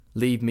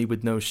Leave me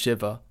with no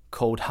shiver.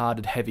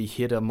 Cold-hearted heavy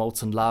hitter,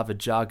 molten lava,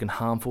 jargon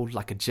harmful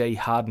like a J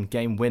Harden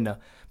game winner,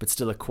 but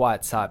still a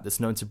quiet type that's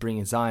known to bring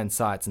his iron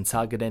sights and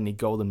target any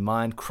goal in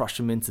mind,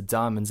 crush him into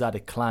diamonds. I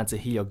decline to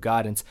hear your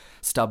guidance,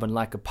 stubborn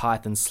like a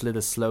python,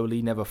 slither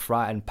slowly, never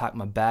frightened, pack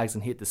my bags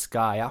and hit the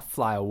sky. I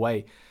fly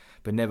away,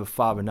 but never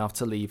far enough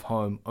to leave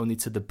home, only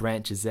to the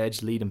branch's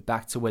edge, leading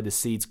back to where the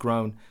seed's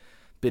grown.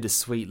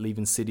 Bittersweet,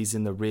 leaving cities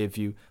in the rear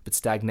view, but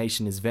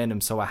stagnation is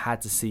venom, so I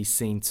had to see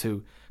scene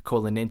two.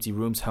 Calling empty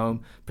rooms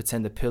home,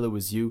 pretend the pillar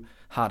was you.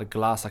 Heart of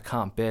glass I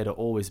can't bear to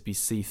always be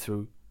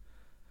see-through.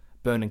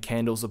 Burning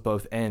candles at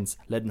both ends,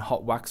 letting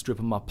hot wax drip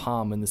on my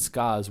palm and the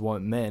scars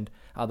won't mend.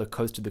 Other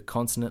coast of the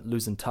continent,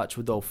 losing touch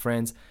with old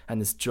friends,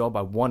 and this job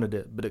I wanted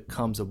it, but it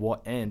comes at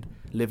what end?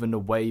 Living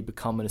away,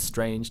 becoming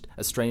estranged,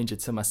 a stranger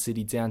to my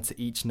city down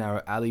to each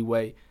narrow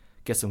alleyway.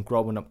 Guess I'm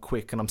growing up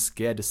quick and I'm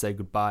scared to say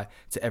goodbye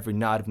to every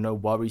night of no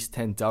worries,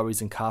 10 durries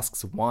and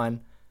casks of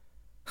wine.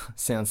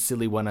 Sounds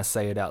silly when I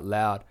say it out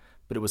loud,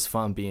 but it was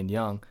fun being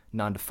young,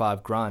 9 to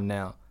 5 grind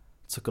now.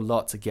 Took a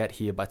lot to get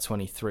here by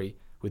 23,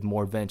 with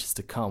more adventures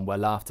to come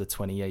well after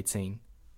 2018.